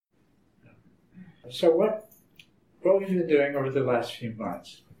So what we've been doing over the last few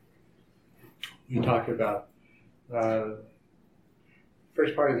months, we talked about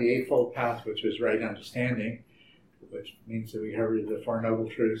first part of the Eightfold Path, which was right understanding, which means that we covered the Four Noble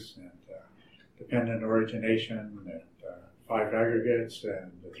Truths and dependent origination and five aggregates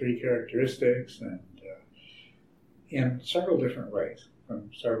and the three characteristics, and in several different ways, from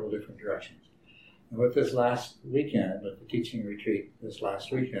several different directions. And with this last weekend, with the teaching retreat this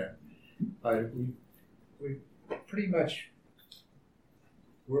last weekend, we pretty much,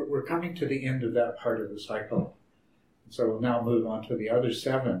 we're coming to the end of that part of the cycle. So we'll now move on to the other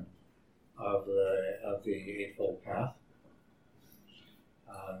seven of the Eightfold Path.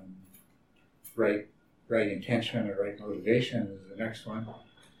 Right intention or right motivation is the next one.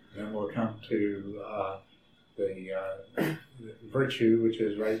 Then we'll come to the virtue, which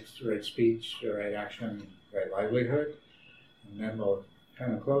is right speech, right action, right livelihood. And then we'll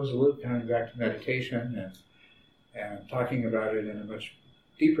kind of close the loop, coming back to meditation and talking about it in a much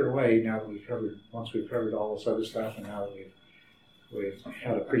deeper way now that once we've covered all this other stuff, and now that we've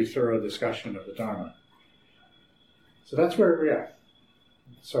had a pretty thorough discussion of the Dharma. So that's where we're at.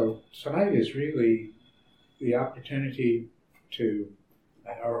 So tonight is really the opportunity to,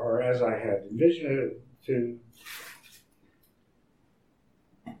 or as I had envisioned it, to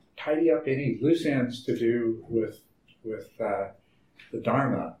tidy up any loose ends to do with the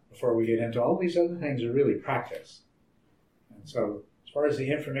Dharma before we get into all these other things are really practice. And so as far as the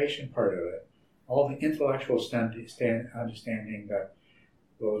information part of it, all the intellectual understanding that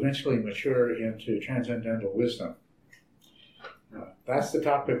will eventually mature into transcendental wisdom. That's the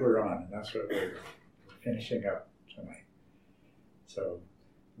topic we're on, and that's what we're finishing up tonight. So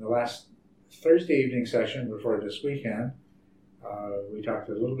in the last Thursday evening session before this weekend, we talked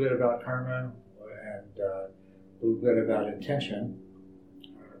a little bit about karma and a little bit about intention.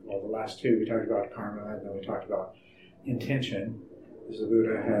 Well, the last two, we talked about karma, and then we talked about intention, as the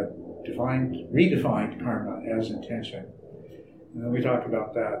Buddha had redefined karma as intention. And then we talked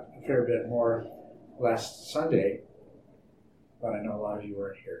about that a fair bit more last Sunday, but I know a lot of you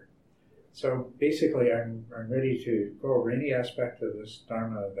weren't here. So basically, I'm ready to go over any aspect of this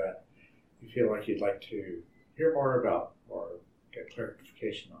Dharma that you feel like you'd like to hear more about or get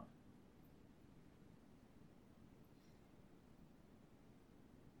clarification on.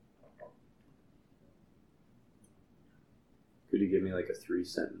 Could you give me like a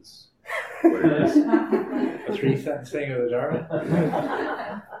 3-sentence? What it is? A 3-sentence thing of the Dharma?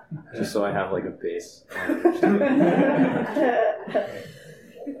 Just so I have like a base.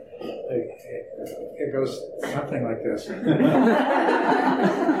 It goes something like this.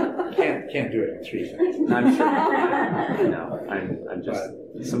 Can't do it in 3 sentences. I'm sure. No, I'm just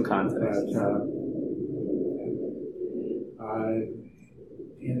some context.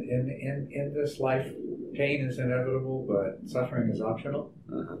 In this life, pain is inevitable, but suffering is optional.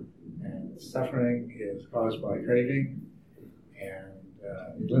 Uh-huh. And suffering is caused by craving, and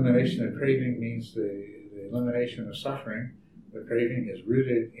elimination of craving means the elimination of suffering. The craving is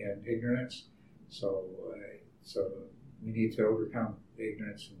rooted in ignorance, so we need to overcome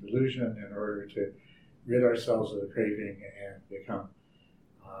ignorance and delusion in order to rid ourselves of the craving and become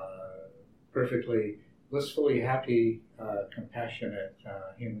perfectly, blissfully happy, compassionate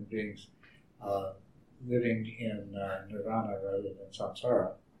human beings living in nirvana rather than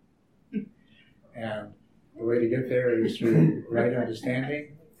samsara. And the way to get there is through right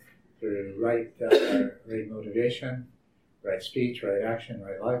understanding, through right motivation, right speech, right action,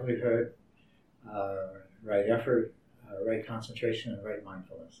 right livelihood, right effort, right concentration, and right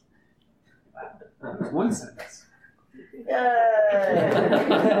mindfulness. That was 1 sentence.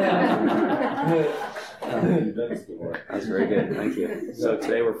 That's very good. Thank you. So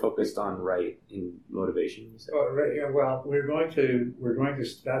today we're focused on right in motivation. You said? Well, we're going to.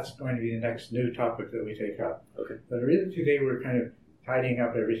 That's going to be the next new topic that we take up. Okay. But really today we're kind of tidying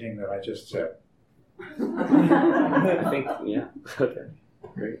up everything that I just said. I think, yeah. Okay.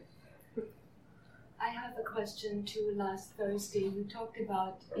 Great. I have a question too. Last Thursday, you talked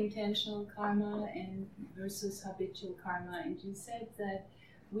about intentional karma and versus habitual karma, and you said that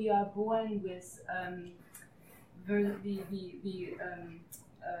we are born with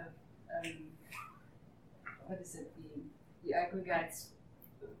what is it? The aggregates.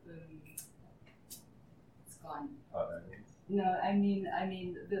 It's gone. No, I mean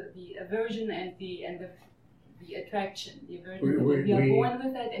the aversion and the attraction. The aversion. We are born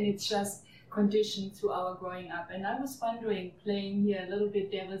with it, and it's just conditioned through our growing up. And I was wondering, playing here a little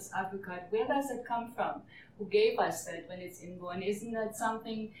bit devil's advocate, where does it come from? Who gave us that when it's inborn? Isn't that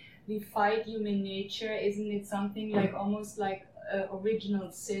something we fight human nature? Isn't it something like almost like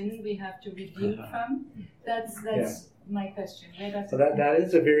original sin we have to redeem from? That's my question. So that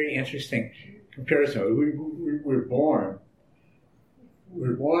is a very interesting comparison. We're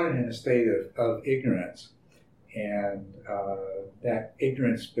born in a state of ignorance, and that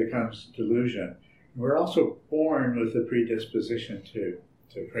ignorance becomes delusion. We're also born with a predisposition to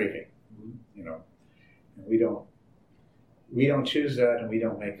craving, you know, and we don't choose that, and we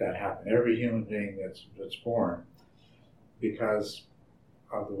don't make that happen. Every human being that's born, because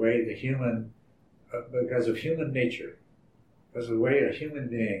of the way because of human nature, because of the way a human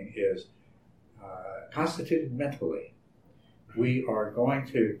being is constituted mentally, we are going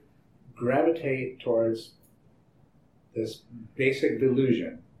to gravitate towards this basic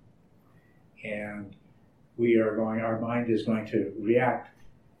delusion, and our mind is going to react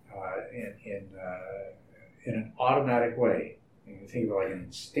in an automatic way. You can think of it like an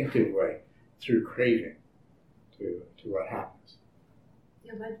instinctive way, through craving to what happens.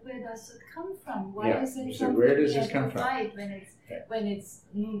 Yeah, but where does it come from? Why is it so where does this come from? When it's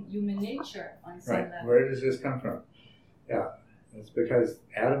human nature on some right. level? Where does this come from? Yeah, it's because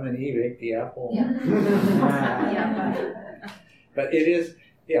Adam and Eve ate the apple. Yeah. But it is,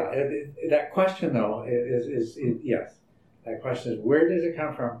 that question though is yes. That question is, where does it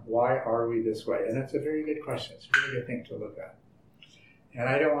come from? Why are we this way? And that's a very good question. It's a very good thing to look at. And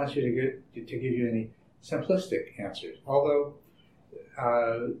I don't want you to give you any simplistic answers. Although,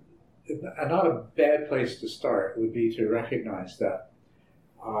 not a bad place to start would be to recognize that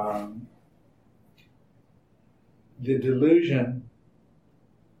the delusion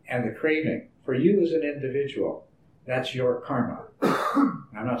and the craving, for you as an individual, that's your karma.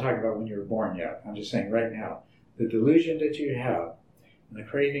 I'm not talking about when you were born yet. I'm just saying right now. The delusion that you have and the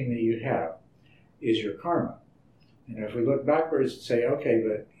craving that you have is your karma. And if we look backwards and say, okay,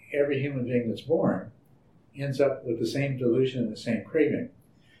 but every human being that's born ends up with the same delusion and the same craving.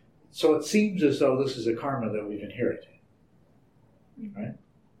 So it seems as though this is a karma that we've inherited. Right?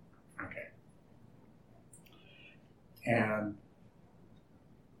 Okay. And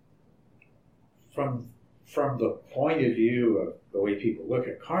from the point of view of the way people look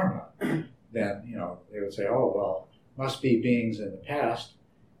at karma, then, you know, they would say, oh, well, must be beings in the past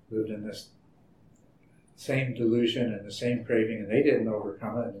lived in this same delusion and the same craving, and they didn't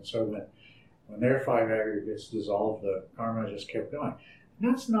overcome it, and so when their five aggregates dissolved, the karma just kept going.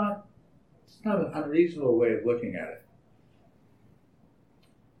 And it's not an unreasonable way of looking at it.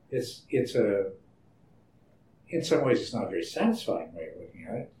 In some ways, it's not a very satisfying way of looking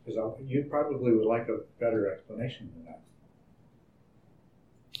at it, because you probably would like a better explanation than that.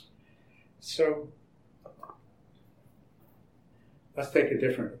 So let's take a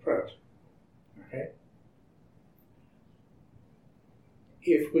different approach. Okay?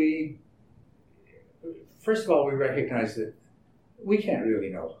 First of all, we recognize that we can't really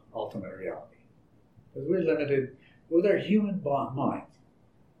know ultimate reality, because we're limited with our human mind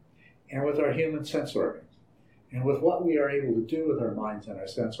and with our human sense organs and with what we are able to do with our minds and our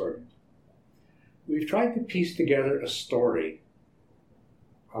sense organs. We've tried to piece together a story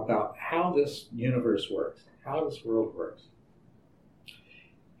about how this universe works, how this world works.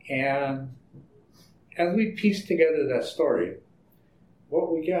 And as we piece together that story, what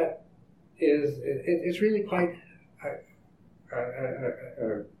we get is, it's really quite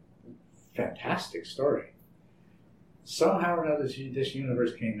a fantastic story. Somehow or another, this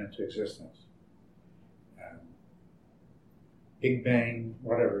universe came into existence. Big Bang,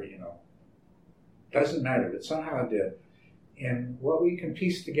 whatever, doesn't matter, but somehow it did. And what we can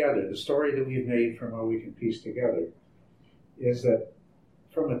piece together, the story that we've made from what we can piece together, is that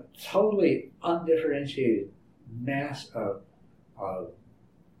from a totally undifferentiated mass of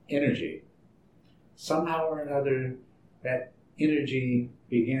energy, somehow or another, that energy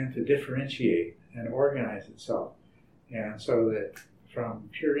began to differentiate and organize itself. And so that from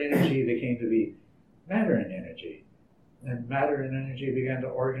pure energy, there came to be matter and energy. And matter and energy began to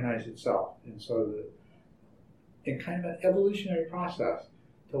organize itself. And so that in kind of an evolutionary process,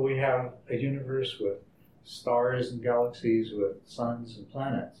 till we have a universe with stars and galaxies, with suns and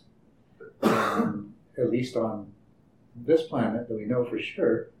planets. And at least on this planet, that we know for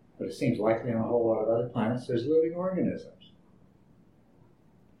sure, but it seems likely on a whole lot of other planets, there's living organisms.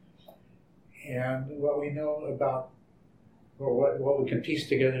 And what we know about, or what we can piece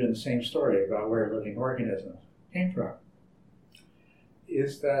together in the same story about where living organisms came from,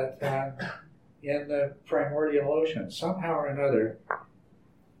 is that in the primordial ocean, somehow or another,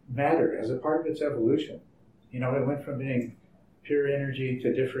 matter, as a part of its evolution, it went from being pure energy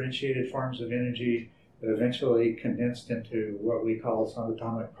to differentiated forms of energy that eventually condensed into what we call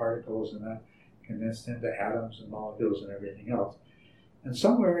subatomic particles, and that condensed into atoms and molecules and everything else. And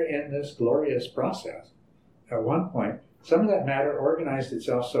somewhere in this glorious process, at one point, some of that matter organized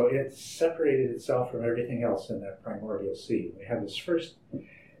itself so it separated itself from everything else in that primordial sea. We had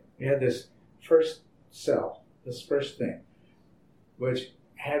this first cell, this first thing, which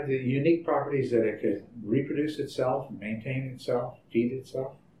had the unique properties that it could reproduce itself, maintain itself, feed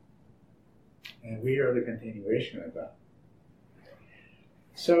itself. And we are the continuation of that.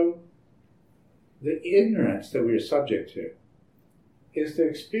 So, the ignorance that we are subject to is to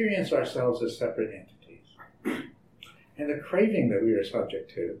experience ourselves as separate entities. And the craving that we are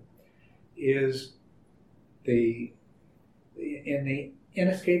subject to is in the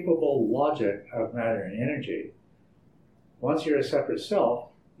inescapable logic of matter and energy. Once you're a separate self,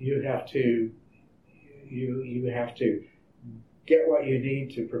 you have to get what you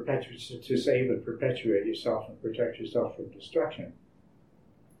need to save and perpetuate yourself and protect yourself from destruction.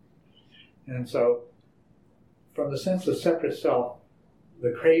 And so, from the sense of separate self,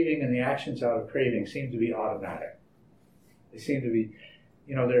 the craving and the actions out of craving seem to be automatic. They seem to be,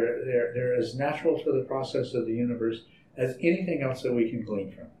 they're as natural to the process of the universe as anything else that we can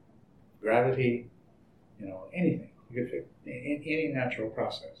glean from. Gravity, anything. You could fit in any natural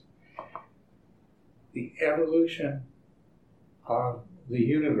process. The evolution of the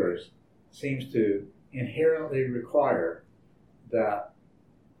universe seems to inherently require that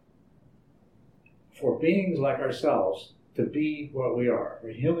for beings like ourselves to be what we are, for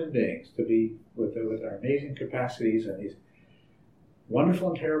human beings to be with our amazing capacities and these wonderful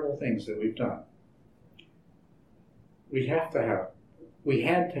and terrible things that we've done, we had to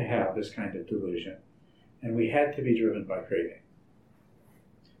have this kind of delusion, and we had to be driven by craving.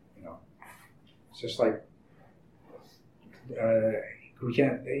 It's just like we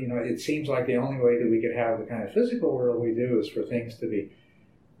can't. It seems like the only way that we could have the kind of physical world we do is for things to be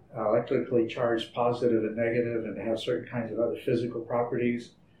electrically charged, positive and negative, and to have certain kinds of other physical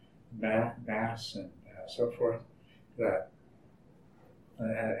properties, mass, and so forth.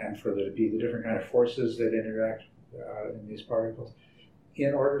 And for there to be the different kind of forces that interact in these particles,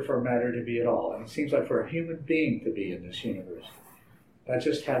 in order for matter to be at all. And it seems like for a human being to be in this universe, that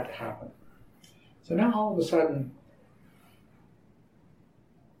just had to happen. So now all of a sudden,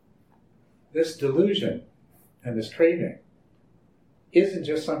 this delusion and this craving isn't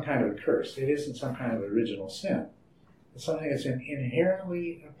just some kind of a curse. It isn't some kind of original sin. It's something that's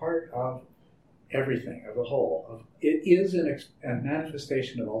inherently a part of everything, of the whole. It is a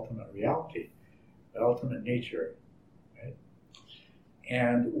manifestation of ultimate reality, the ultimate nature, right?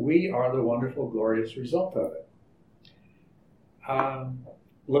 And we are the wonderful, glorious result of it.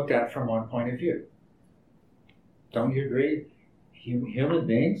 Looked at from one point of view. Don't you agree? Human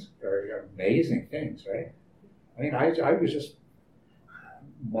beings are amazing things, right? I mean, I was just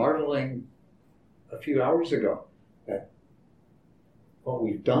marveling a few hours ago that what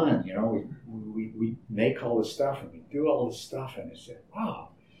we've done, we make all this stuff and we do all this stuff, and it's wow.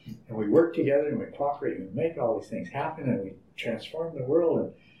 And we work together and we cooperate and we make all these things happen and we transform the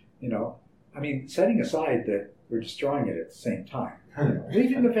world, and setting aside that we're destroying it at the same time.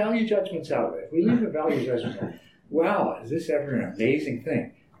 Leaving the value judgments out of it. If we leave the value judgments, wow, is this ever an amazing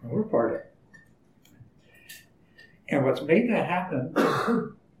thing? And we're part of it. And what's made that happen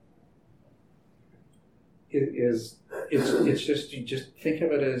is you just think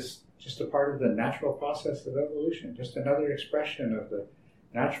of it as just a part of the natural process of evolution, just another expression of the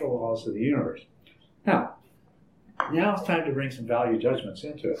natural laws of the universe. Now it's time to bring some value judgments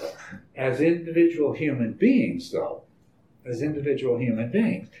into it. As individual human beings, though,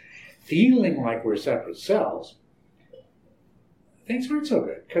 feeling like we're separate selves, things aren't so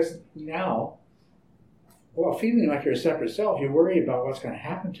good. Because now, feeling like you're a separate self, you worry about what's going to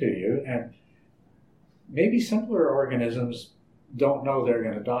happen to you, and maybe simpler organisms don't know they're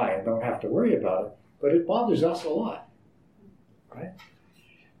going to die and don't have to worry about it, but it bothers us a lot, right?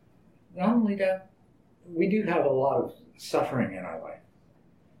 Not only that, we do have a lot of suffering in our life.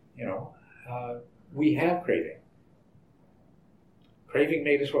 We have craving. Craving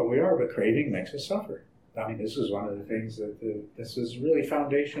made us what we are, but craving makes us suffer. I mean, this is one of the things this is really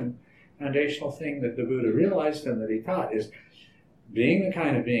foundational thing that the Buddha realized and that he taught, is being the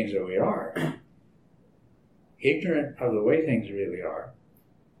kind of beings that we are, ignorant of the way things really are,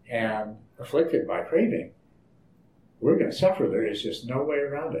 and afflicted by craving, we're going to suffer. There is just no way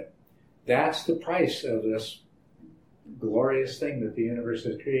around it. That's the price of this glorious thing that the universe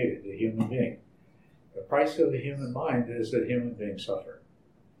has created, the human being. The price of the human mind is that human beings suffer.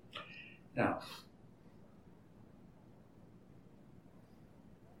 Now,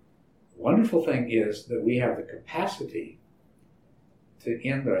 the wonderful thing is that we have the capacity to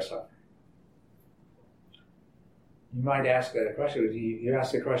end our suffering. you might ask a question. You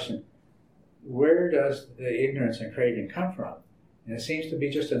ask the question, where does the ignorance and craving come from? And it seems to be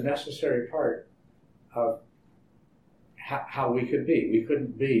just a necessary part of how we could be. We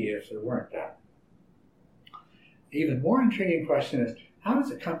couldn't be if there weren't that. Even more intriguing question is, how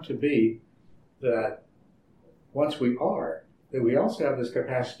does it come to be that once we are, that we also have this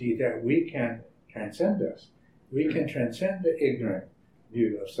capacity that we can transcend this? We can transcend the ignorant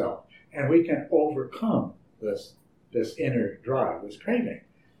view of self, and we can overcome this inner drive, this craving.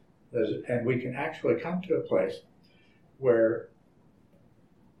 And we can actually come to a place where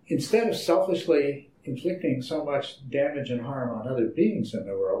instead of selfishly inflicting so much damage and harm on other beings in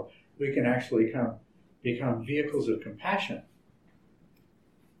the world, we can actually become vehicles of compassion,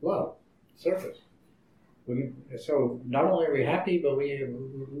 love, service. So not only are we happy, but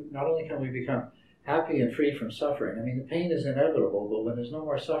not only can we become happy and free from suffering. I mean, the pain is inevitable, but when there's no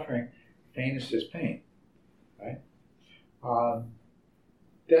more suffering, pain is just pain, right?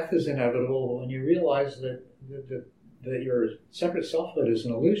 Death is inevitable. When you realize that your separate selfhood is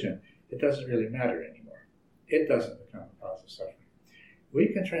an illusion, it doesn't really matter anymore. It doesn't become a cause of suffering. We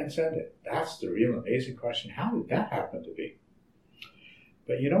can transcend it. That's the real amazing question. How did that happen to be?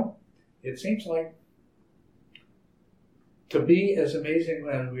 But it seems like to be as amazing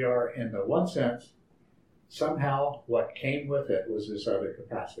as we are in the one sense, somehow what came with it was this other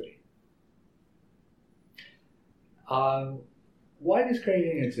capacity. Why does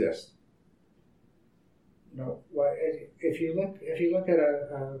craving exist? If you look at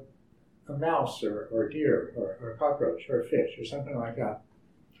a mouse or a deer or a cockroach or a fish or something like that,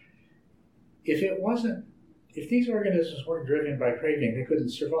 if these organisms weren't driven by craving, they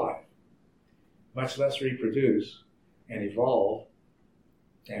couldn't survive, much less reproduce and evolve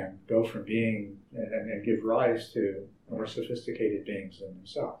and go from being and give rise to more sophisticated beings than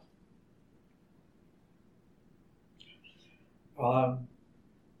themselves.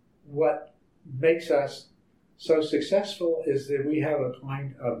 What makes us so successful is that we have a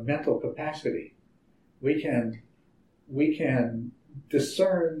kind of mental capacity. We can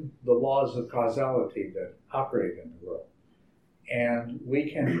discern the laws of causality that operate in the world, and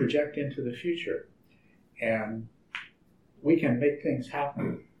we can project into the future, and we can make things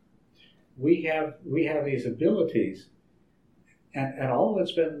happen. We have these abilities, and all of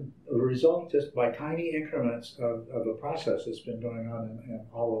it's been a result just by tiny increments of a process that's been going on in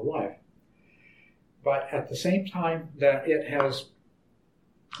all of life. But at the same time that it has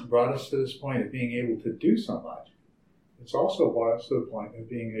brought us to this point of being able to do so much, it's also brought us to the point of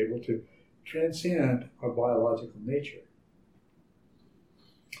being able to transcend our biological nature.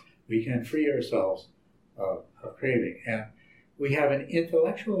 We can free ourselves of craving, and we have an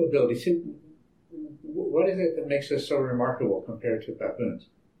intellectual ability. See, what is it that makes us so remarkable compared to baboons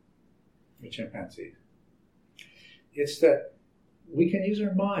or chimpanzees? It's that we can use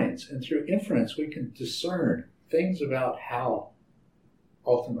our minds, and through inference we can discern things about how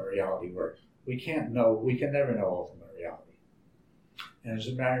ultimate reality works. We can never know ultimate reality. And as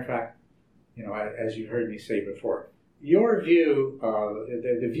a matter of fact, as you heard me say before, your view,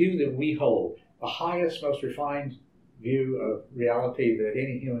 the view that we hold, the highest, most refined view of reality that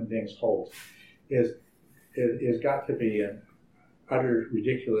any human beings hold, is got to be an utter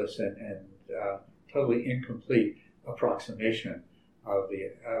ridiculous and totally incomplete approximation of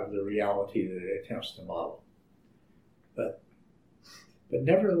the reality that it attempts to model. But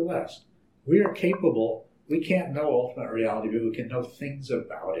nevertheless, we are capable. We can't know ultimate reality, but we can know things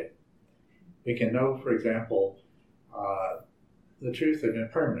about it. We can know, for example, the truth of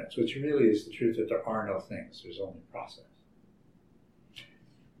impermanence, which really is the truth that there are no things, there's only process.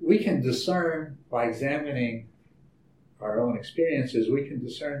 We can discern, by examining our own experiences, we can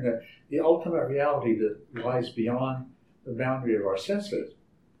discern that the ultimate reality that lies beyond the boundary of our senses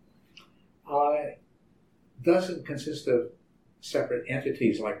doesn't consist of separate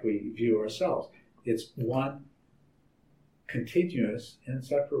entities like we view ourselves. It's one continuous,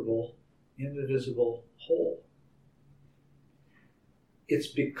 inseparable, indivisible whole. It's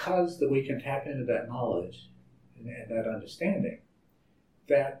because that we can tap into that knowledge and that understanding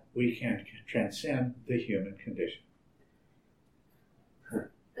that we can transcend the human condition.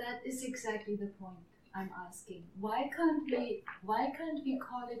 That is exactly the point I'm asking. Why can't we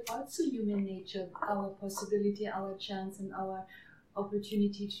call it also human nature, our possibility, our chance, and our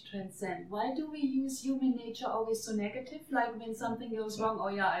opportunity to transcend? Why do we use human nature always so negative? Like when something goes wrong,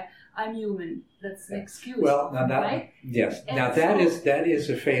 I'm human. That's an excuse. Well, now that, right? Yes. And now that is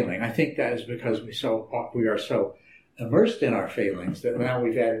a failing. I think that is because we are so immersed in our failings that now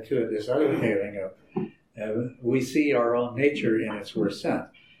we've added to it this other failing of we see our own nature in its worst sense.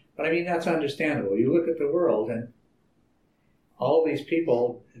 But I mean, that's understandable. You look at the world, and all these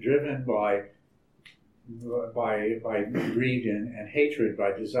people driven by greed and hatred,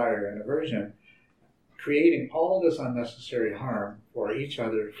 by desire and aversion, creating all this unnecessary harm for each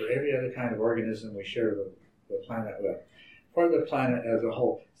other, for every other kind of organism we share the planet with, for the planet as a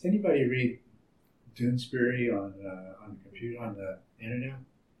whole. Does anybody read Doonesbury on the computer, on the internet?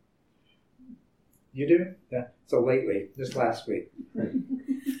 You do? Yeah. So lately, this last week,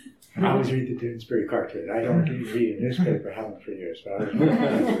 I always read the Doonesbury cartoon. I don't read a newspaper, haven't for years, but I was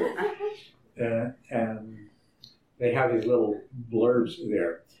reading and they have these little blurbs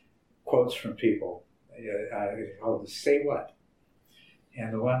there, quotes from people. Called the "Say What,"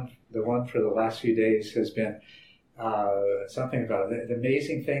 and the one for the last few days has been something about the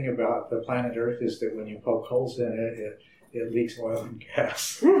amazing thing about the planet Earth is that when you poke holes in it, it leaks oil and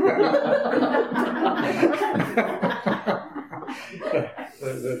gas.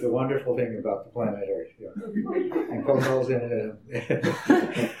 the wonderful thing about the planet Earth, yeah. And poke holes in it.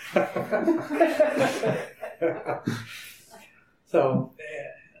 So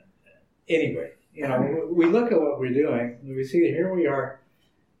anyway. We look at what we're doing, and we see that here we are,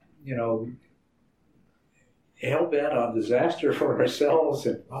 hell-bent on disaster for ourselves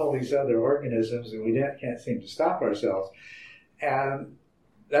and all these other organisms, and we can't seem to stop ourselves. And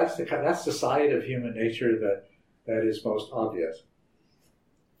that's the side of human nature that is most obvious.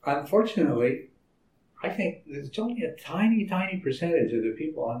 Unfortunately, I think there's only a tiny, tiny percentage of the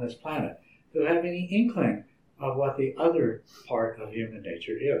people on this planet who have any inkling of what the other part of human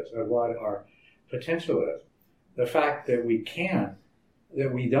nature is, of what our potential is. The fact that we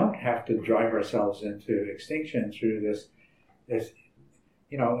don't have to drive ourselves into extinction through this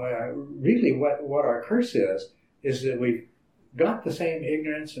really what our curse is that we've got the same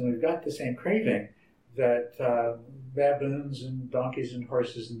ignorance and we've got the same craving that baboons and donkeys and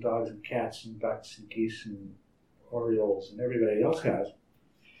horses and dogs and cats and ducks and geese and orioles and everybody else has.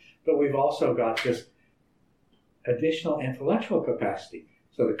 But we've also got this additional intellectual capacity.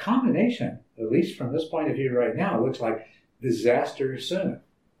 So the combination, at least from this point of view right now, looks like disaster soon.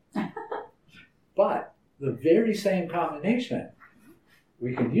 But the very same combination,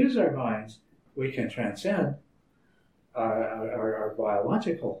 we can use our minds, we can transcend our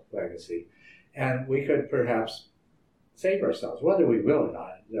biological legacy, and we could perhaps save ourselves. Whether we will or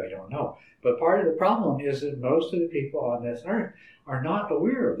not, I don't know. But part of the problem is that most of the people on this earth are not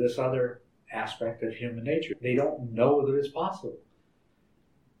aware of this other aspect of human nature. They don't know that it's possible.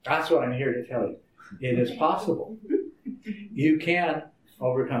 That's what I'm here to tell you. It is possible. You can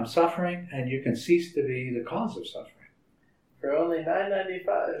overcome suffering, and you can cease to be the cause of suffering. For only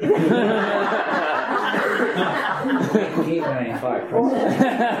 $9.95.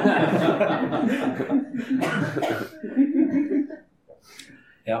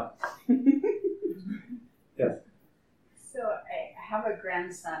 $18.95. Yeah. Yes. So I have a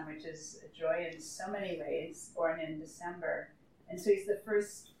grandson, which is a joy in so many ways, born in December. And so he's the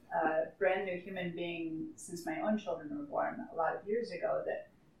first brand new human being since my own children were born a lot of years ago that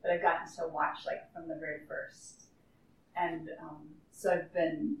I've gotten to watch from the very first. And so I've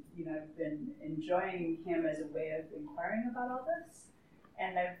been enjoying him as a way of inquiring about all this.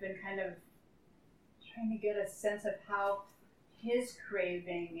 And I've been kind of trying to get a sense of how his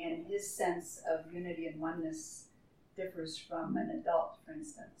craving and his sense of unity and oneness differs from an adult, for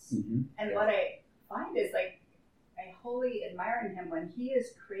instance. Mm-hmm. And what I find is I wholly admire in him when he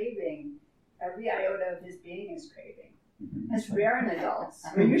is craving, every iota of his being is craving. Mm-hmm. It's rare in adults.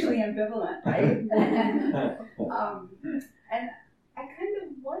 We're usually ambivalent, right? And I kind of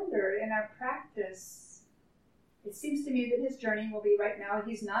wonder in our practice, it seems to me that his journey will be right now,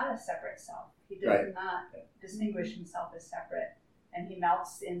 he's not a separate self. He does not distinguish himself as separate. And he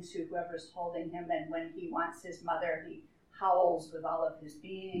melts into whoever's holding him. And when he wants his mother, he howls with all of his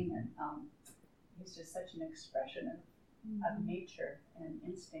being. And he's just such an expression of nature and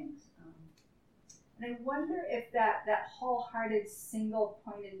instincts. And I wonder if that wholehearted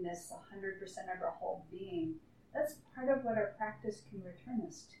single-pointedness, 100% of our whole being, that's part of what our practice can return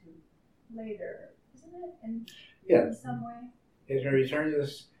us to later, isn't it? In some way? It can return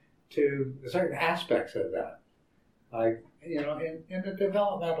us to certain aspects of that. Like, in the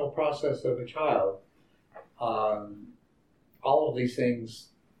developmental process of a child, all of these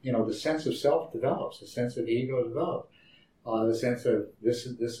things, the sense of self develops, the sense of ego develops, the sense of this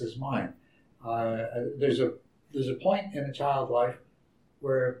is mine. There's a point in a child's life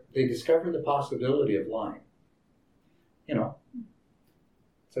where they discover the possibility of lying.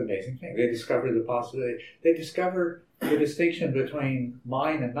 It's an amazing thing. They discover the possibility. They discover the distinction between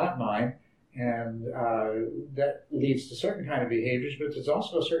mine and not mine, and that leads to certain kind of behaviors. But there's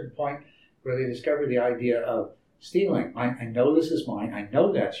also a certain point where they discover the idea of stealing. I know this is mine. I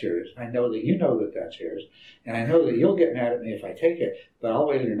know that's yours. I know that you know that that's yours. And I know that you'll get mad at me if I take it, but I'll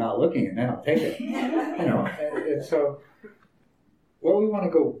wait till you're not looking and then I'll take it. And so what we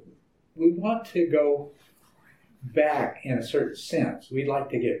want to go back in a certain sense. We'd like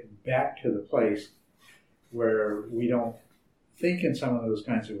to get back to the place where we don't think in some of those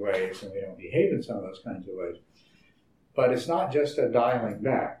kinds of ways and we don't behave in some of those kinds of ways. But it's not just a dialing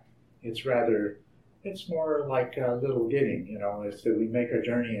back. It's more like a little getting, it's that we make our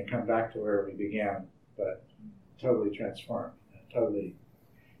journey and come back to where we began, but totally transformed, in a totally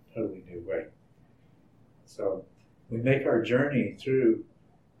new way. So we make our journey through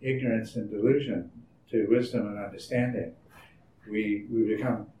ignorance and delusion to wisdom and understanding. We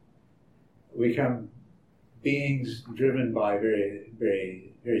become beings driven by very,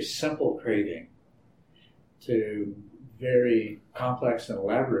 very, very simple craving to very complex and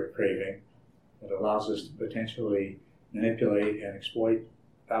elaborate craving that allows us to potentially manipulate and exploit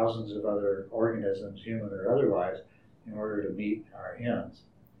thousands of other organisms, human or otherwise, in order to meet our ends.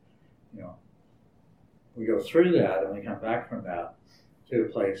 We go through that and we come back from that to a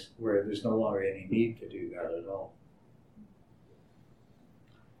place where there's no longer any need to do that at all.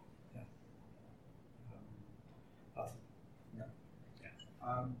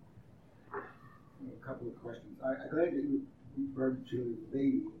 A couple of questions. I'm glad that you referred to the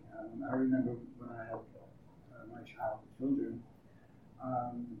baby. I remember when I had my children,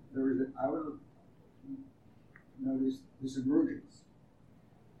 I would notice this emergence,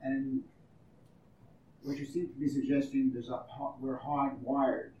 and what you seem to be suggesting is we're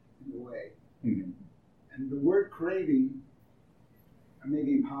hardwired in a way, and the word craving,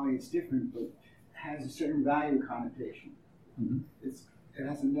 maybe in Pali it's different, but has a certain value connotation. It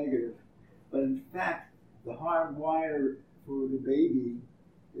has a negative, but in fact, the hardwire for the baby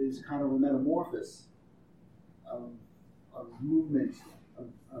is kind of a metamorphosis of movement,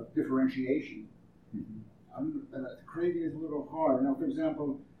 of differentiation. Craving is a little hard. Now, for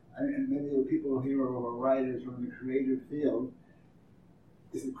example, and maybe there are people here who are writers or in the creative field,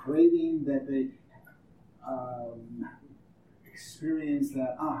 is it craving that they experience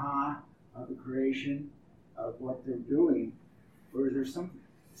that aha of the creation of what they're doing? Or is there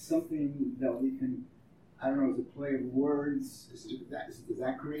something that we can, I don't know, is it play of words? Does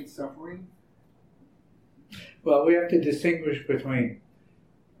that create suffering? Well, we have to distinguish between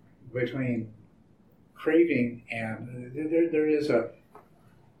craving and there is a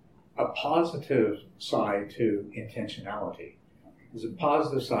positive side to intentionality. There's a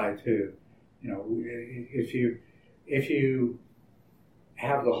positive side to, if you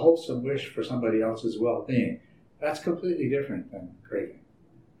have the wholesome wish for somebody else's well-being, that's completely different than craving.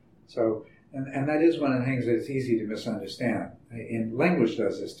 So, and that is one of the things that's easy to misunderstand. And language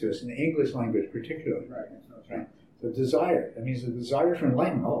does this to us, in the English language particularly. Right. The desire, that means the desire for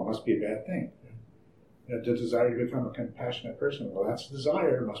enlightenment, it must be a bad thing. The desire to become a compassionate person, well, that's a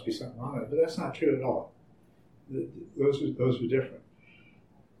desire, there must be something wrong with it, but that's not true at all. Those are different.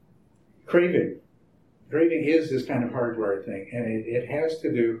 Craving is this kind of hardwired thing, and it has to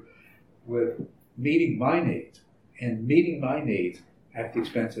do with meeting my needs, and meeting my needs at the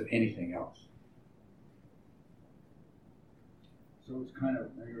expense of anything else. So it's kind of,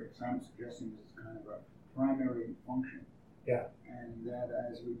 I'm suggesting it's kind of a primary function. Yeah. And that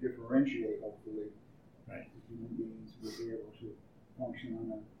as we differentiate, hopefully, right, human beings will be able to function on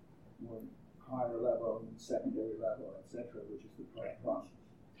a more higher level, secondary level, etc., which is the process.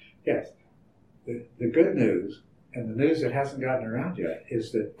 Yes. The good news, and the news that hasn't gotten around yet,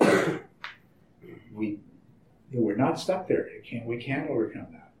 is that we're not stuck there. We can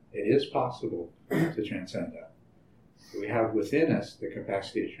overcome that. It is possible to transcend that. We have within us the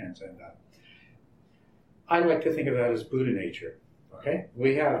capacity to transcend that. I like to think of that as Buddha nature. Okay?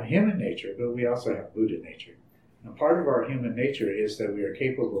 We have human nature, but we also have Buddha nature. Now, part of our human nature is that we are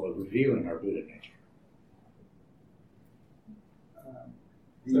capable of revealing our Buddha nature.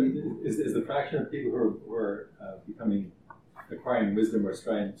 So is the fraction of people who are acquiring wisdom or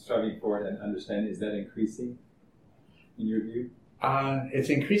striving for it and understanding, is that increasing in your view? It's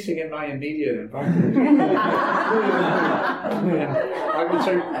increasing in my immediate environment. I would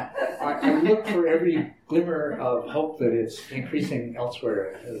say I look for every glimmer of hope that it's increasing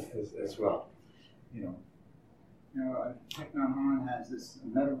elsewhere as well. Thich Nhat Hanh has this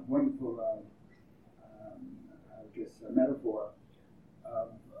wonderful, metaphor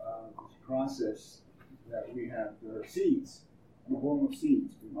of this process that we have. There are seeds, in the form of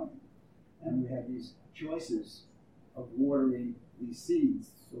seeds, and we have these choices of watering these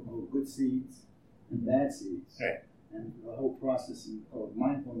seeds, so-called good seeds and bad seeds. Right. And the whole process of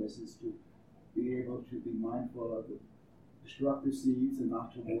mindfulness is to be able to be mindful of the destructive seeds and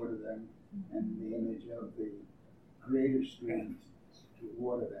not to water them, and the image of the creative streams to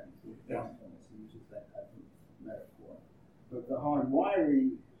water them with mindfulness. He uses that type of metaphor. But the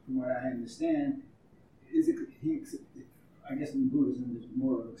hardwiring, from what I understand, I guess in Buddhism there's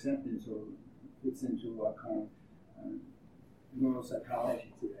more of acceptance, or fits into a kind of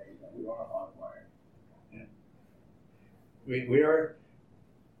neuropsychology today, that we are hardwired. Yeah. We are,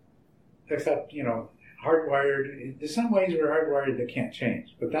 except, hardwired. In some ways we're hardwired that can't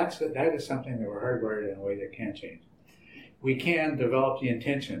change, but that is something that we're hardwired in a way that can change. We can develop the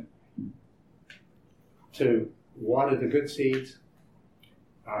intention to water the good seeds,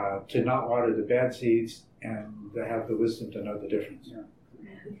 to not water the bad seeds, and to have the wisdom to know the difference. Yeah.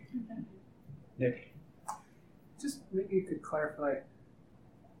 Nick? Just maybe you could clarify,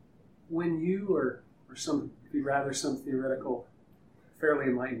 when you or some theoretical, fairly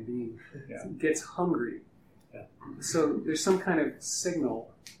enlightened being gets hungry, so there's some kind of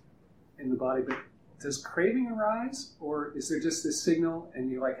signal in the body, but does craving arise, or is there just this signal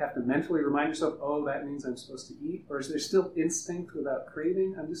and you have to mentally remind yourself, oh, that means I'm supposed to eat, or is there still instinct without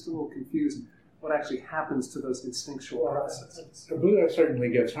craving? I'm just a little confused what actually happens to those instinctual processes. The Buddha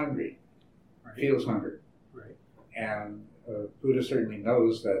certainly gets hungry, feels hungry. Right. And Buddha certainly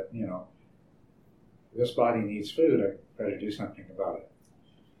knows that, this body needs food, I better do something about it.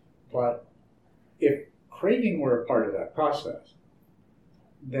 But if craving were a part of that process,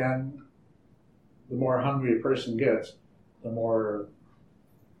 then the more hungry a person gets, the more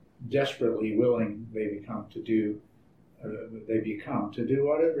desperately willing they become to do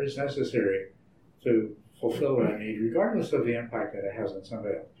whatever is necessary to fulfill that need, regardless of the impact that it has on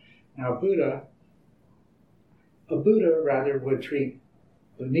somebody else. Now, a Buddha rather would treat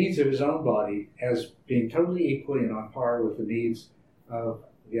the needs of his own body as being totally equally and on par with the needs of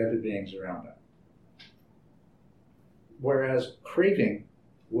the other beings around him. Whereas craving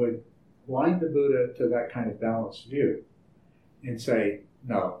would blind the Buddha to that kind of balanced view and say,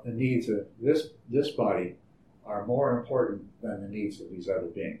 no, the needs of this body are more important than the needs of these other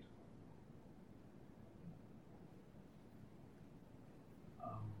beings.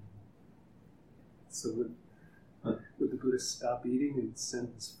 So would the Buddha stop eating and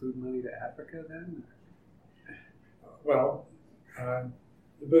send his food money to Africa then? Well, the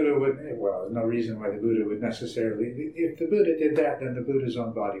Buddha would, there's no reason why the Buddha would necessarily, if the Buddha did that, then the Buddha's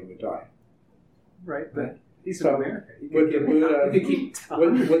own body would die. Right, but he's in America. Would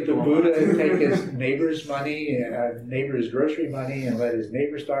the Buddha take his neighbor's money, neighbor's grocery money, and let his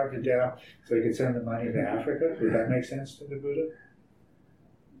neighbor starve to death so he could send the money to Africa? Would that make sense to the Buddha?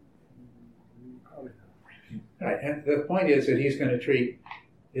 Probably not. Right, and the point is that he's going to treat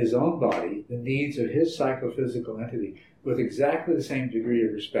his own body, the needs of his psychophysical entity, with exactly the same degree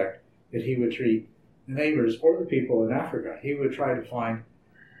of respect that he would treat the neighbors or the people in Africa. He would try to find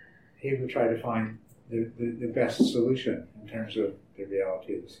the best solution in terms of the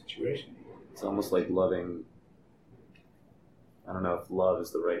reality of the situation. It's almost like loving, I don't know if love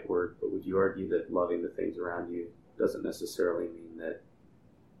is the right word, but would you argue that loving the things around you doesn't necessarily mean that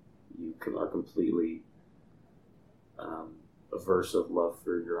you are completely averse of love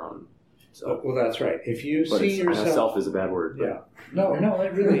for your own self? Well, that's right. If you see yourself, self is a bad word. Yeah. No,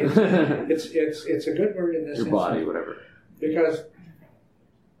 it really is. It's a good word in this your instance. Body, whatever. Because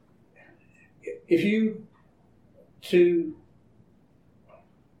if you to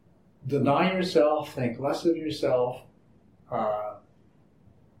deny yourself, think less of yourself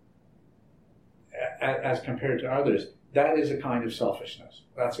as compared to others, that is a kind of selfishness.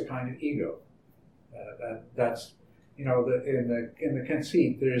 That's a kind of ego. That's in the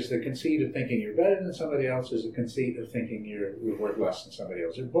conceit. There's the conceit of thinking you're better than somebody else. There's a conceit of thinking you're worth less than somebody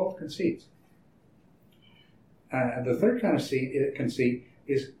else. They're both conceits. And the third kind of conceit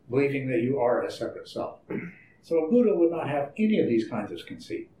is believing that you are a separate self. So a Buddha would not have any of these kinds of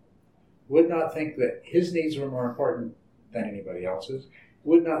conceit. Would not think that his needs were more important than anybody else's.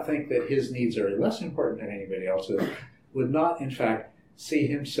 Would not think that his needs are less important than anybody else's. Would not, in fact, see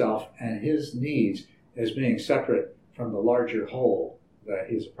himself and his needs as being separate from the larger whole that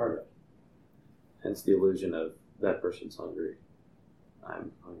he's a part of. Hence the illusion of that person's hungry.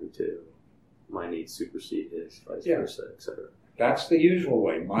 I'm hungry too. My needs supersede his, vice versa, etc. That's the usual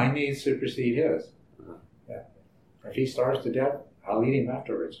way. My needs supersede his. Uh-huh. Yeah. If he starves to death, I'll eat him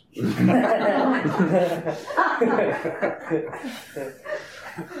afterwards.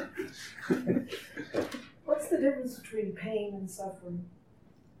 What's the difference between pain and suffering?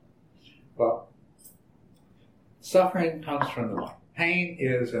 Well, suffering comes from the mind. Pain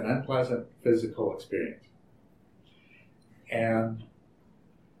is an unpleasant physical experience. And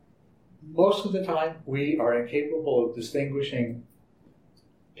most of the time, we are incapable of distinguishing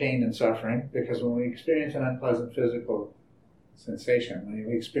pain and suffering, because when we experience an unpleasant physical sensation, when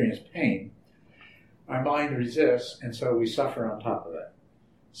we experience pain, our mind resists, and so we suffer on top of it.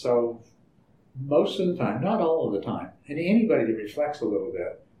 So most of the time, not all of the time, and anybody that reflects a little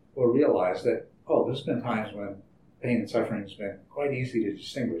bit will realize that, oh, there's been times when pain and suffering has been quite easy to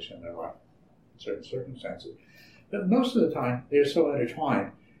distinguish in their life, in certain circumstances. But most of the time, they're so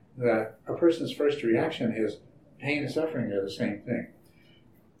intertwined that a person's first reaction is pain and suffering are the same thing.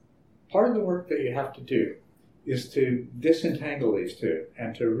 Part of the work that you have to do is to disentangle these two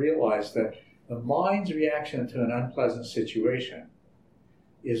and to realize that the mind's reaction to an unpleasant situation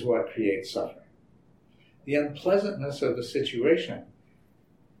is what creates suffering. The unpleasantness of the situation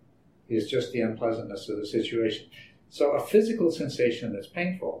is just the unpleasantness of the situation. So a physical sensation that's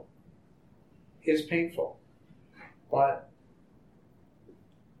painful is painful. But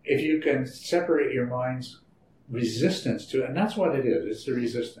if you can separate your mind's resistance to it, and that's what it is, it's the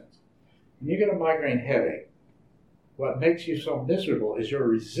resistance. When you get a migraine headache, what makes you so miserable is your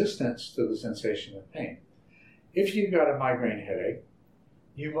resistance to the sensation of pain. If you've got a migraine headache,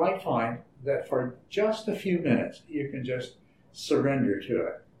 you might find that for just a few minutes, you can just surrender to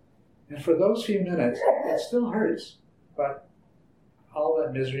it. And for those few minutes, it still hurts, but all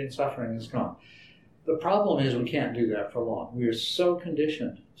that misery and suffering is gone. The problem is we can't do that for long. We are so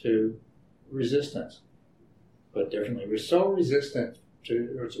conditioned to resistance. Put differently, we're so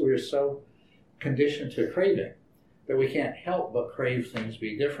conditioned to craving that we can't help but crave things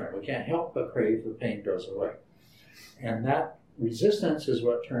be different. We can't help but crave the pain goes away. And that resistance is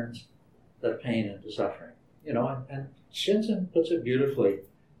what turns the pain into suffering. You know, and Shinzen puts it beautifully.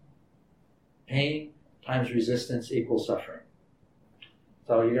 Pain times resistance equals suffering.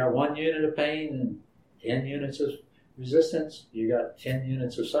 So you got 1 unit of pain and 10 units of resistance, you got 10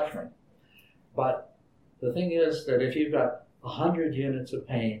 units of suffering. But the thing is that if you've got 100 units of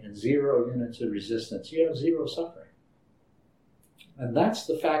pain and 0 units of resistance, you have 0 suffering. And that's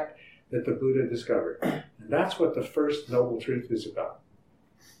the fact that the Buddha discovered. And that's what the first noble truth is about.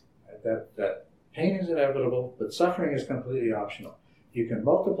 That pain is inevitable, but suffering is completely optional. You can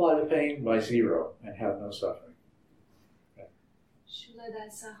multiply the pain by 0 and have no suffering. Okay.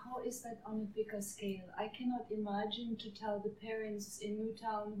 Culadasa, how is that on a bigger scale? I cannot imagine to tell the parents in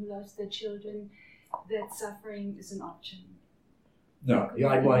Newtown who lost their children that suffering is an option. No,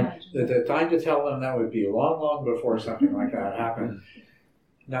 the time to tell them that would be long, long before something like that happened.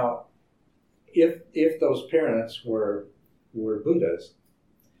 Now, if those parents were Buddhas,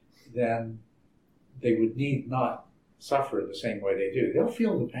 then they would need not suffer the same way they do. They'll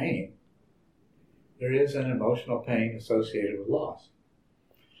feel the pain. There is an emotional pain associated with loss.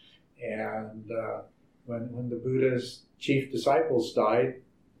 And when the Buddha's chief disciples died,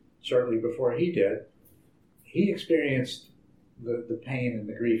 shortly before he did, he experienced the pain and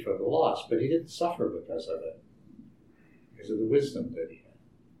the grief of the loss, but he didn't suffer because of it, because of the wisdom that he had.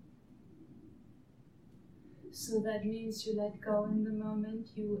 So that means you let go in the moment,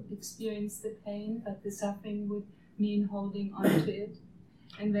 you experience the pain, but the suffering would mean holding on to it.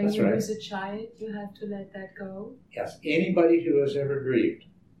 And when you lose a child, you have to let that go. Yes, anybody who has ever grieved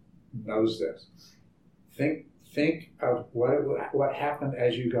knows this. Think of what happened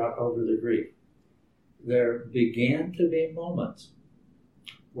as you got over the grief. There began to be moments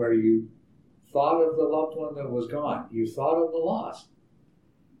where you thought of the loved one that was gone. You thought of the loss.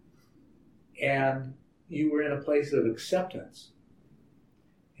 And you were in a place of acceptance.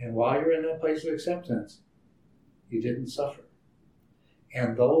 And while you're in that place of acceptance, you didn't suffer.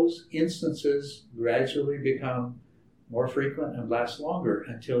 And those instances gradually become more frequent and last longer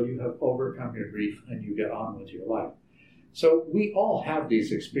until you have overcome your grief and you get on with your life. So we all have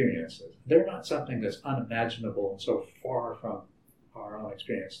these experiences. They're not something that's unimaginable and so far from our own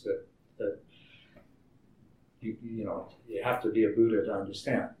experience that you have to be a Buddha to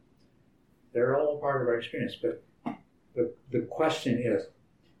understand. They're all a part of our experience, but the question is,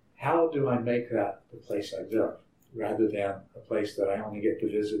 how do I make that the place I live, rather than a place that I only get to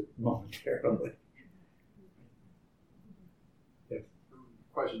visit momentarily? Yeah. The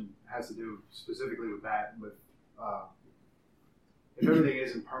question has to do specifically with that, with if everything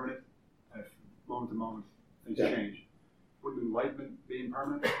is impermanent, if moment to moment things change, wouldn't enlightenment be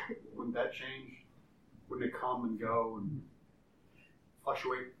impermanent? Wouldn't that change? Wouldn't it come and go and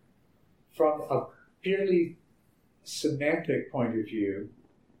fluctuate? From a purely semantic point of view,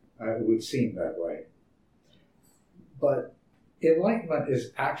 it would seem that way. But enlightenment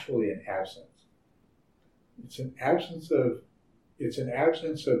is actually an absence. It's an absence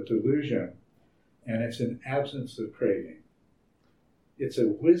of delusion, and it's an absence of craving. It's a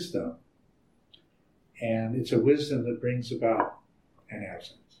wisdom And it's a wisdom that brings about an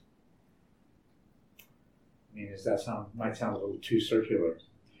absence. I mean, might sound a little too circular,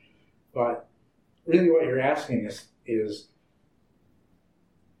 but really what you're asking is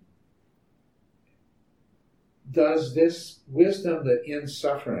does this wisdom that ends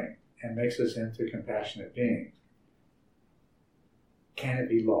suffering and makes us into compassionate beings, can it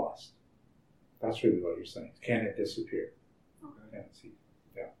be lost? That's really what you're saying. Can it disappear? Okay.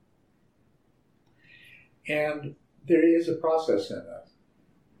 Yeah. And there is a process in this.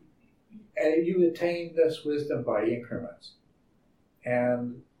 And you attain this wisdom by increments.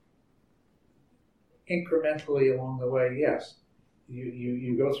 And incrementally along the way, yes,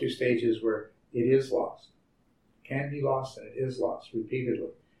 you go through stages where it is lost. Can be lost, and it is lost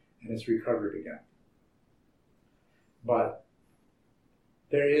repeatedly, and it's recovered again. But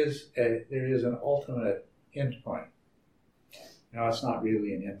there is an ultimate endpoint. Now, it's not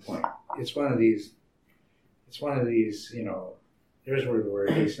really an endpoint. It's one of these. There's where the word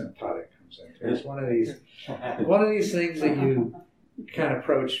asymptotic comes in. It's one of these things that you can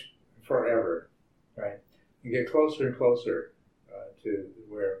approach forever, right? You get closer and closer to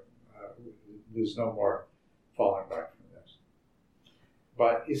where there's no more falling back from this.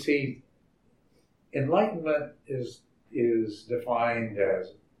 But you see, enlightenment is defined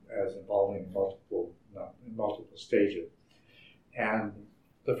as involving multiple stages. And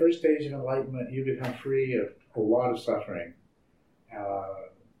the first stage of enlightenment, you become free of a lot of suffering.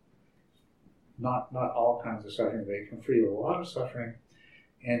 Not all kinds of suffering, but you become free of a lot of suffering,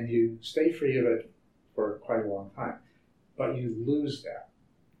 and you stay free of it for quite a long time. But you lose that.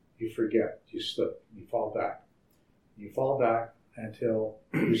 You forget, you slip, you fall back. You fall back until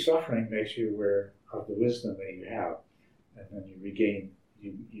your suffering makes you aware of the wisdom that you have, and then you regain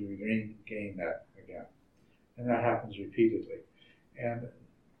that again. And that happens repeatedly. And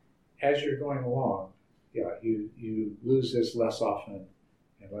as you're going along, you lose this less often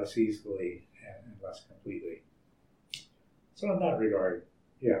and less easily and less completely. So in that regard,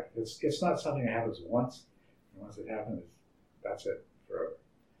 it's not something that happens once, and once it happens, that's it forever.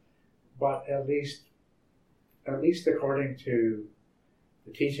 But at least according to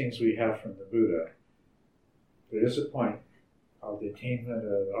the teachings we have from the Buddha, there is a point of the attainment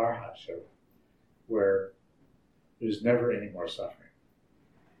of arhatship where there's never any more suffering.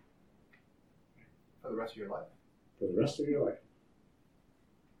 For the rest of your life? For the rest of your life.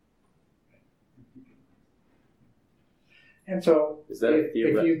 And so, is that if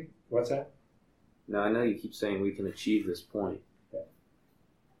you, what's that? No, I know you keep saying we can achieve this point.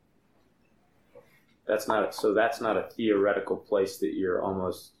 That's not a theoretical place that you're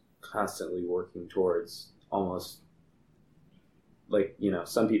almost constantly working towards. Almost like,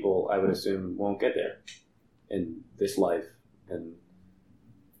 some people I would assume won't get there in this life, and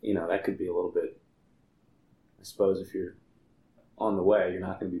that could be a little bit. I suppose if you're on the way, you're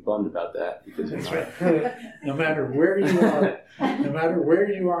not going to be bummed about that because that's right. No matter where you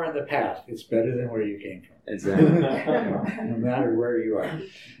are in the path, it's better than where you came from. Exactly. No matter where you are.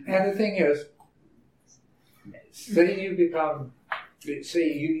 And the thing is, say you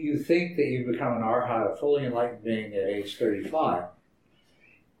think that you become an arhat, a fully enlightened being at age 35,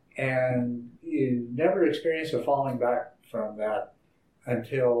 and you never experience a falling back from that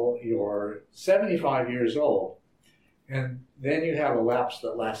until you're 75 years old, and then you have a lapse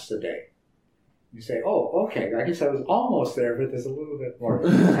that lasts a day. You say, oh, okay, I guess I was almost there, but there's a little bit more.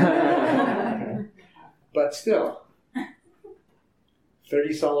 But still,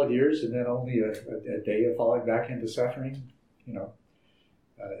 30 solid years and then only a day of falling back into suffering,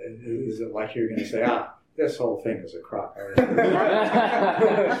 is it like you're going to say, this whole thing is a crock?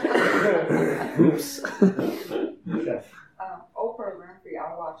 Oops. Yes. Oprah Winfrey,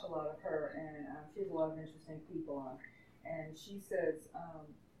 I watch a lot of her, and she has a lot of interesting people on. And she says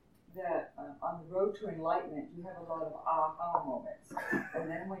that on the road to enlightenment, you have a lot of aha moments. And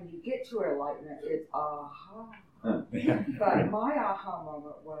then when you get to enlightenment, it's aha. But my aha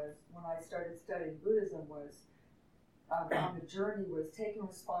moment was when I started studying Buddhism was on the journey was taking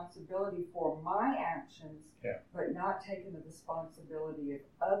responsibility for my actions, but not taking the responsibility of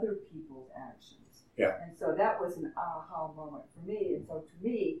other people's actions. Yeah. And so that was an aha moment for me. And so to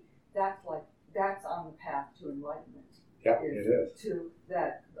me, that's on the path to enlightenment. Yeah, it is. To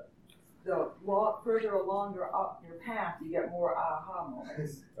that, the further along your path, you get more aha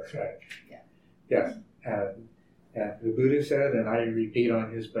moments. That's right. Yeah. Yes. And the Buddha said, and I repeat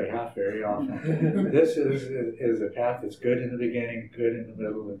on his behalf very often, this is a path that's good in the beginning, good in the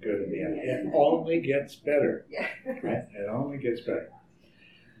middle, and good in the end. It only gets better. Yeah. Right? It only gets better.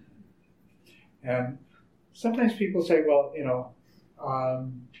 And sometimes people say, well,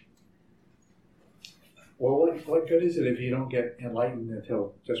 Well, what good is it if you don't get enlightened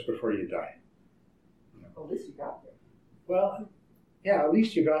until just before you die? Well, at least you got there. Well, yeah, at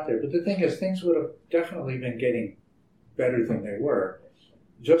least you got there. But the thing is, things would have definitely been getting better than they were,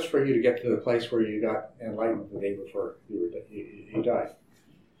 just for you to get to the place where you got enlightened the day before you died.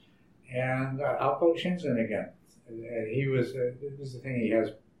 And I'll quote Shinzen again. He was, this is the thing, he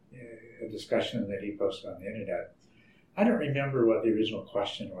has a discussion that he posted on the internet. I don't remember what the original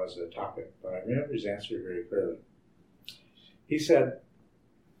question was, the topic, but I remember his answer very clearly. He said,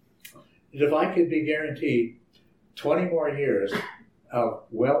 if I could be guaranteed 20 more years of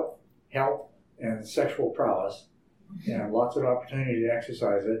wealth, health, and sexual prowess, and lots of opportunity to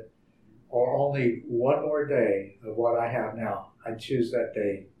exercise it, or only one more day of what I have now, I'd choose that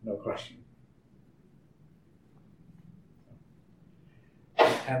day, no question.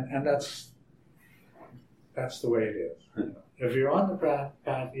 And that's the way it is. If you're on the path,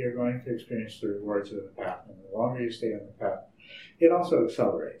 you're going to experience the rewards of the path, and the longer you stay on the path, it also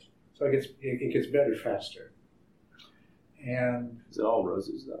accelerates. So it gets better faster. And is it all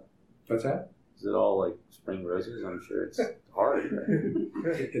roses though? What's that? Is it all like spring roses? I'm sure it's hard.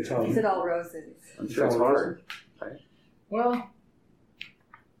 Right? It's all. Is it all roses? I'm sure it's hard. Right? Well,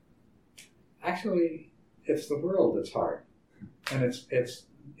 actually, it's the world that's hard, and it's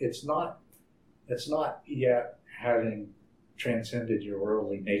not yet having transcended your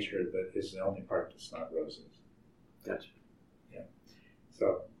worldly nature that is the only part that's not roses. Gotcha. Yeah.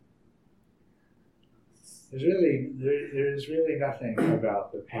 So there's really nothing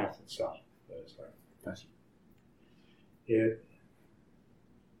about the path itself that is hard. Gotcha.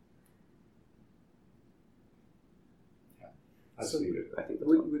 I believe it. I think that's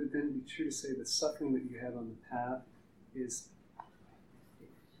would it then be true to say the suffering that you have on the path is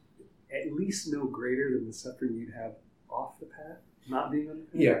at least no greater than the suffering you'd have off the path, not being on the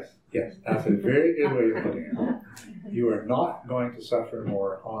path? Yes. That's a very good way of putting it. You are not going to suffer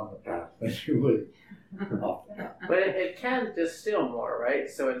more on the path than you would off the path. But it can distill more, right?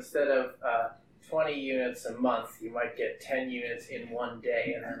 So instead of 20 units a month, you might get 10 units in one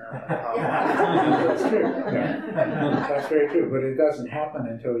day. And then That's true. Yeah. That's very true, but it doesn't happen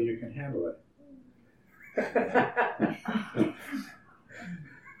until you can handle it.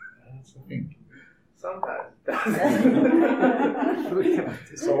 That's the thing. Sometimes.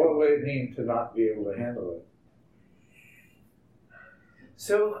 So what would it mean to not be able to handle it?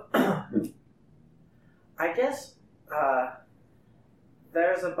 So, I guess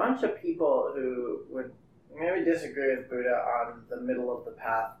there's a bunch of people who would maybe disagree with Buddha on the middle of the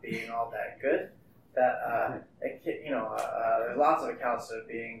path being all that good. That there's lots of accounts of it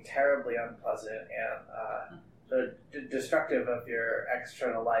being terribly unpleasant and sort of destructive of your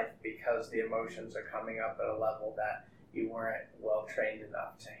external life because the emotions are coming up at a level that you weren't well trained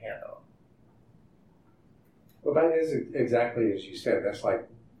enough to handle. Well, that is exactly as you said. That's like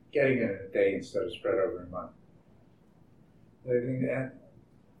getting it in a day instead of spread over a month. And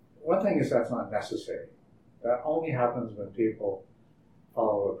one thing is that's not necessary. That only happens when people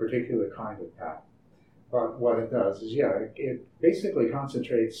follow a particular kind of path. But what it does is, it basically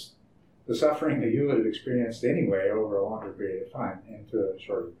concentrates the suffering that you would have experienced anyway over a longer period of time into a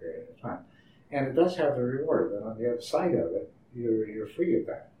shorter period of time. And it does have the reward that on the other side of it, you're free of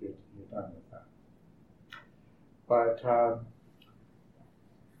that. You're done with that. But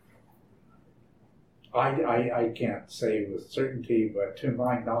I can't say with certainty, but to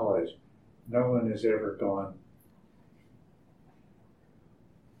my knowledge, no one has ever gone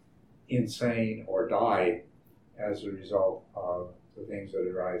insane or died as a result of the things that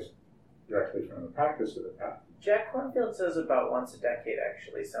arise directly from the practice of the path. Jack Cornfield says about once a decade,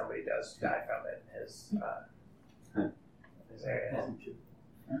 actually, somebody does die from it in his area.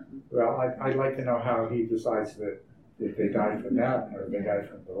 Well, I'd like to know how he decides that if they die from that or if they die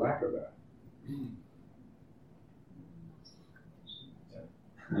from the lack of that.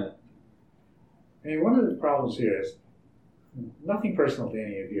 I mean, one of the problems here is nothing personal to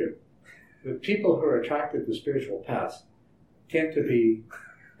any of you. The people who are attracted to spiritual paths tend to be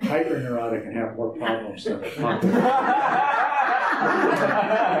hyper-neurotic and have more problems than they're confident.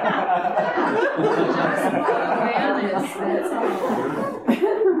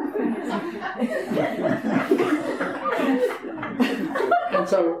 And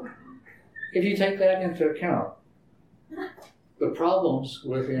so, if you take that into account, the problems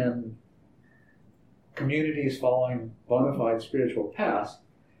within communities following bona fide spiritual paths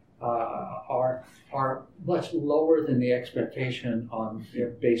are much lower than the expectation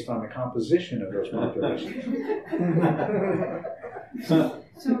based on the composition of those populations. So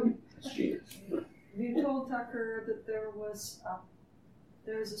you told Tucker that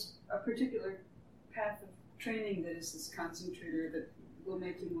there's a particular path of training that is this concentrator that will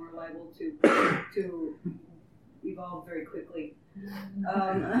make you more liable to evolve very quickly.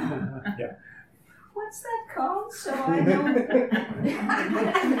 Yeah. What's that called? So I don't.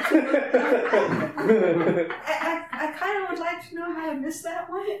 I kind of would like to know how to miss that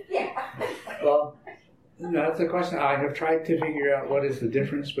one. Yeah. Well, that's the question. I have tried to figure out what is the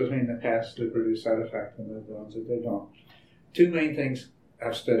difference between the paths that produce side effect and the ones that they don't. Two main things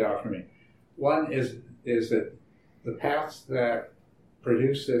have stood out for me. One is that the paths that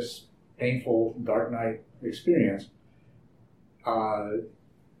produce this painful dark night experience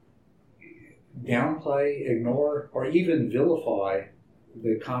downplay, ignore, or even vilify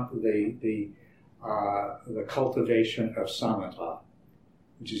the cultivation of samatha,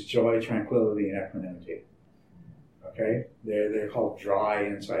 which is joy, tranquility, and equanimity. Okay, they're called dry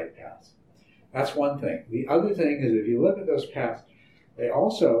insight paths. That's one thing. The other thing is, if you look at those paths, they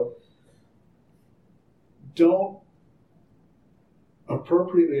also don't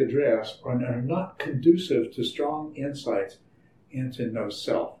appropriately address or are not conducive to strong insights into no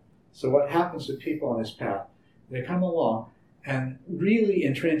self. So what happens to people on this path, they come along and really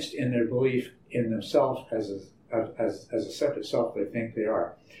entrenched in their belief in themselves as a separate self they think they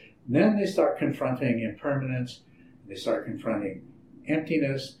are. And then they start confronting impermanence, they start confronting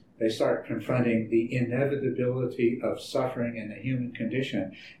emptiness, they start confronting the inevitability of suffering in the human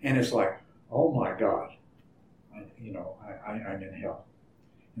condition, and it's like, oh my God, I'm in hell,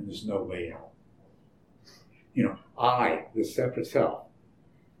 and there's no way out. I, the separate self,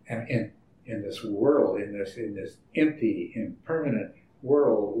 am in this world, in this empty, impermanent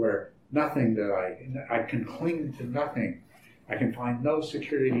world where nothing that I can cling to nothing. I can find no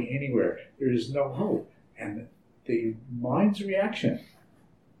security anywhere. There is no hope. And the mind's reaction,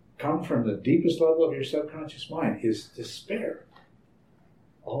 come from the deepest level of your subconscious mind, is despair.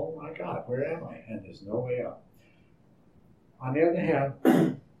 Oh my God, where am I? And there's no way out. On the other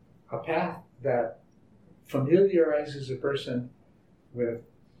hand, a path that familiarizes a person with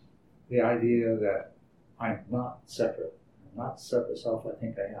the idea that I'm not separate self I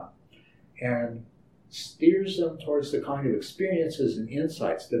think I am, and steers them towards the kind of experiences and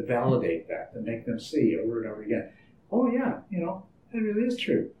insights that validate that make them see over and over again, oh yeah, that really is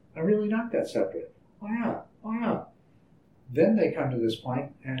true. I'm really not that separate. Oh yeah. Then they come to this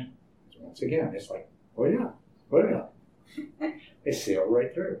point, and once again, it's like, oh yeah. They sail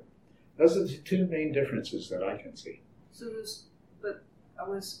right through. Those are the two main differences that I can see.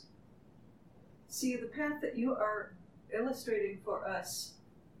 The path that you are illustrating for us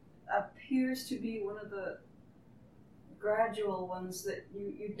appears to be one of the gradual ones that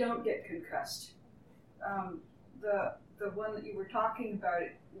you don't get concussed. The one that you were talking about,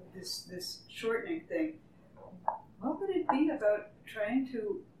 this shortening thing, what would it be about trying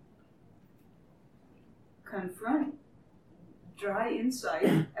to confront dry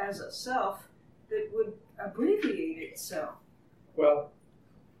insight as a self that would abbreviate itself? Well,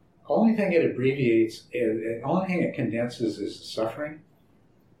 the only thing it abbreviates, the only thing it condenses is the suffering.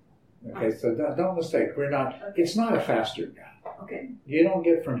 Okay, so don't mistake. It's not a faster path. Okay. You don't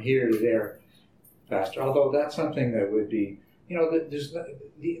get from here to there faster, although that's something that would be, there's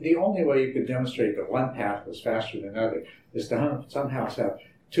the only way you could demonstrate that one path was faster than another is to somehow have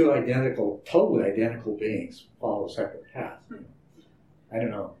two totally identical beings follow separate paths. I don't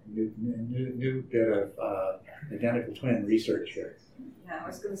know, new bit of identical twin research here. Yeah, I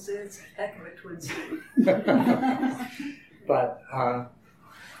was going to say it's a heck of a twin study. But,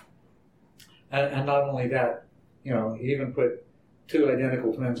 and not only that, you even put two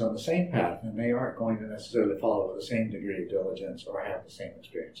identical twins on the same path, and they aren't going to necessarily follow with the same degree of diligence or have the same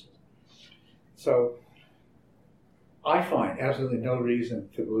experiences. So I find absolutely no reason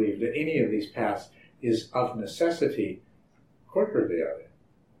to believe that any of these paths is of necessity quicker than the other.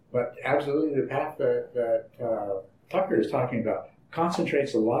 But absolutely the path that Tucker is talking about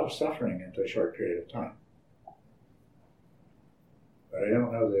concentrates a lot of suffering into a short period of time. But I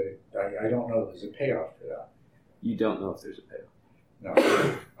don't know there's a payoff for that. You don't know if there's a payoff. No.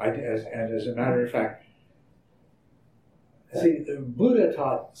 And as a matter of fact, see, the Buddha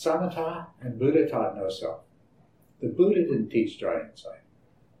taught samatha and Buddha taught no self. The Buddha didn't teach dry insight.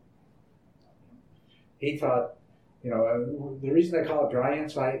 He taught, the reason they call it dry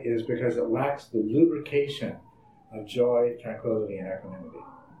insight is because it lacks the lubrication of joy, tranquility, and equanimity.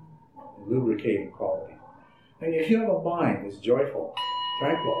 The lubricating quality. I mean, if you have a mind that's joyful,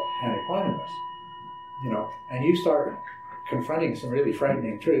 tranquil, and equanimous, and you start confronting some really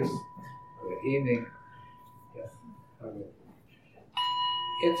frightening truths, the evening,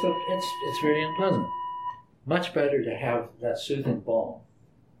 it's very unpleasant. Much better to have that soothing balm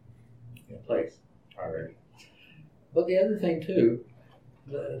in place. already. But the other thing too,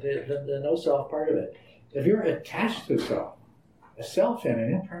 the no self part of it. If you're attached to self, a self in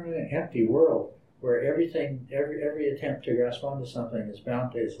an impermanent, empty world where everything, every attempt to grasp onto something is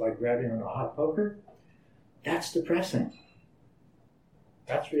bound to, it's like grabbing on a hot poker, that's depressing.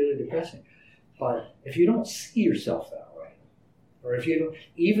 That's really depressing. But if you don't see yourself that way, or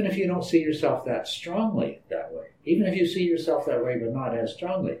even if you don't see yourself that strongly that way, even if you see yourself that way but not as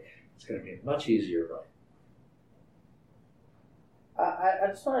strongly, it's going to be a much easier ride. I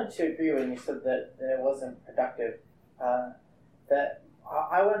just wanted to agree when you said that it wasn't productive. That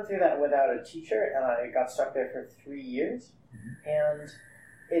I went through that without a teacher, and I got stuck there for 3 years. And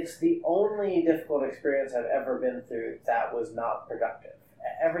it's the only difficult experience I've ever been through that was not productive.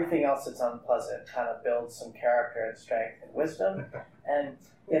 Everything else that's unpleasant kind of builds some character and strength and wisdom. And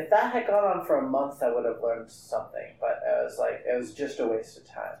if that had gone on for a month, I would have learned something. But it was just a waste of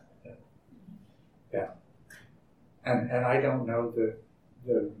time. Yeah. And I don't know that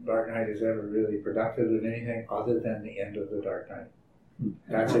the Dark Knight is ever really productive of anything other than the end of the Dark Knight.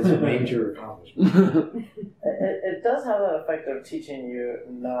 That's its major accomplishment. It does have the effect of teaching you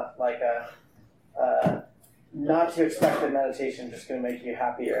not not to expect that meditation is just going to make you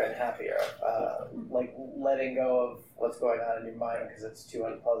happier and happier. Like letting go of what's going on in your mind because it's too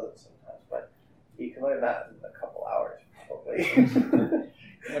unpleasant sometimes. But you can learn that in a couple hours, probably.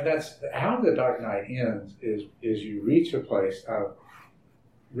 And that's how the Dark Knight ends. Is you reach a place of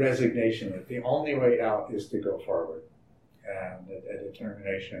resignation that the only way out is to go forward, and a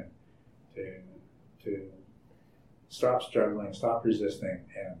determination to stop struggling, stop resisting,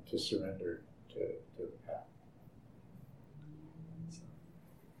 and to surrender to the path. So,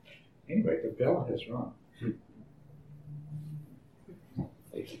 anyway, the bell has rung.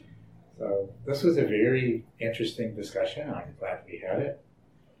 Thank you. So this was a very interesting discussion. I'm glad we had it.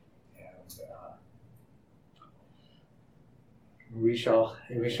 We shall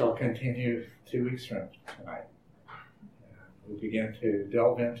continue 2 weeks from tonight. We'll begin to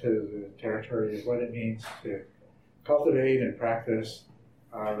delve into the territory of what it means to cultivate and practice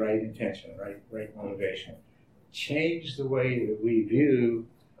right intention, right motivation. Change the way that we view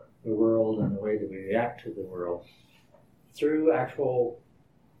the world and the way that we react to the world through actual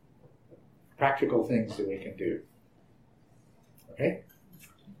practical things that we can do. Okay?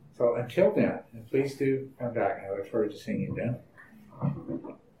 So until then, and please do come back. I look forward to seeing you then.